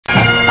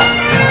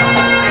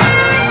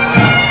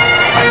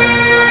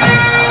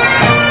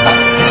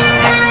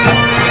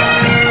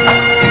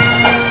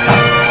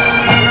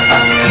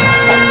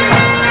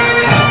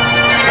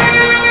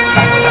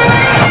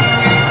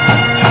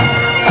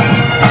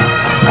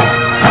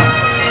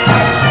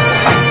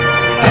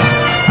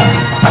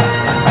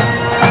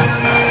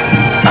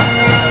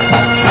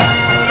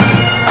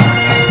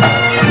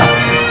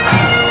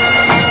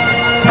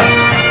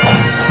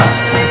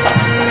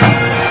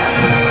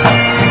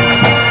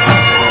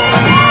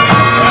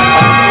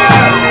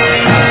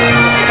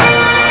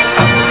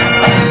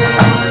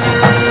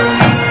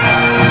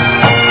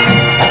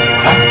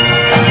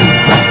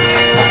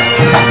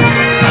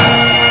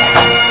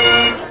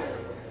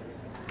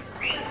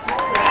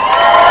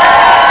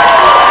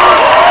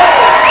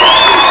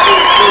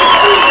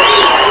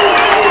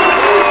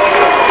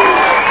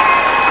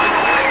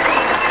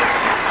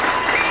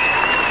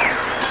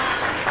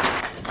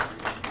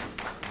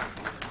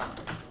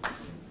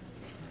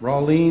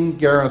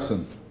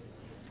Garrison.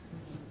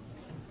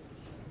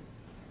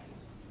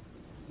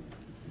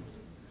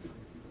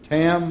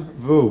 Tam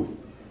Vu.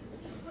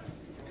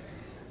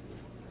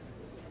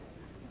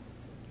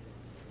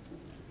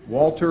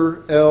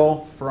 Walter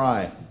L.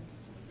 Frye.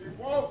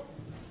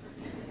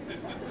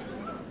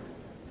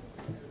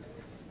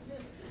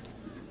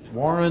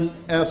 Warren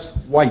S.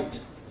 White.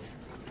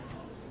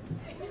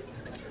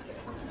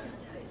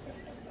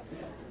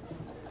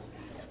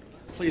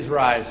 Please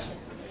rise.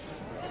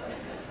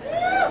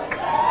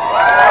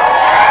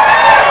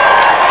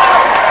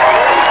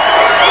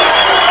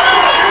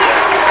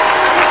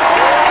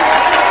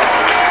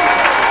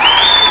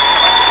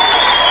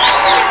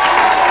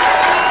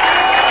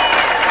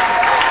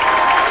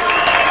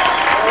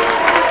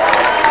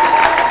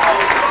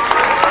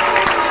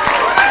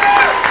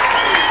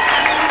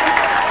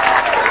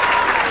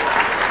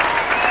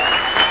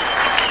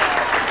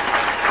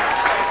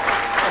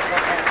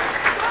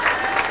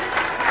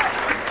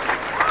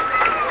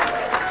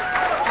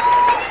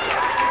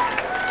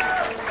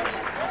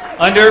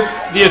 Under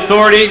the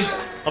authority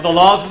of the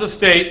laws of the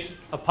state,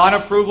 upon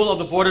approval of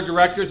the Board of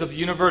Directors of the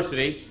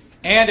University,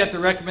 and at the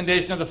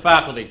recommendation of the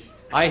faculty,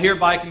 I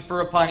hereby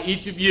confer upon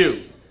each of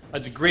you a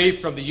degree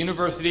from the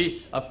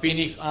University of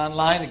Phoenix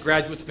Online. The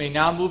graduates may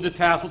now move the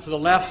tassel to the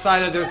left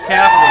side of their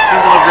cap as a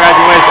symbol of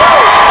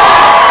graduation.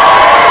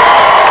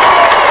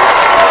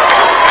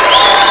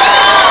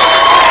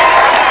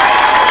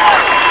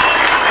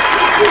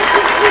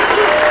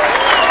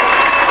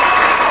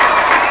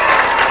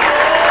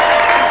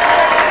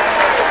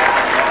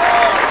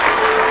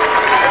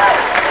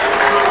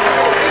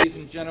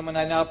 Gentlemen,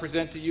 I now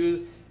present to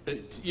you the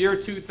year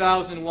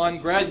 2001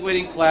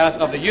 graduating class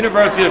of the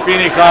University of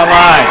Phoenix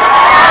Online.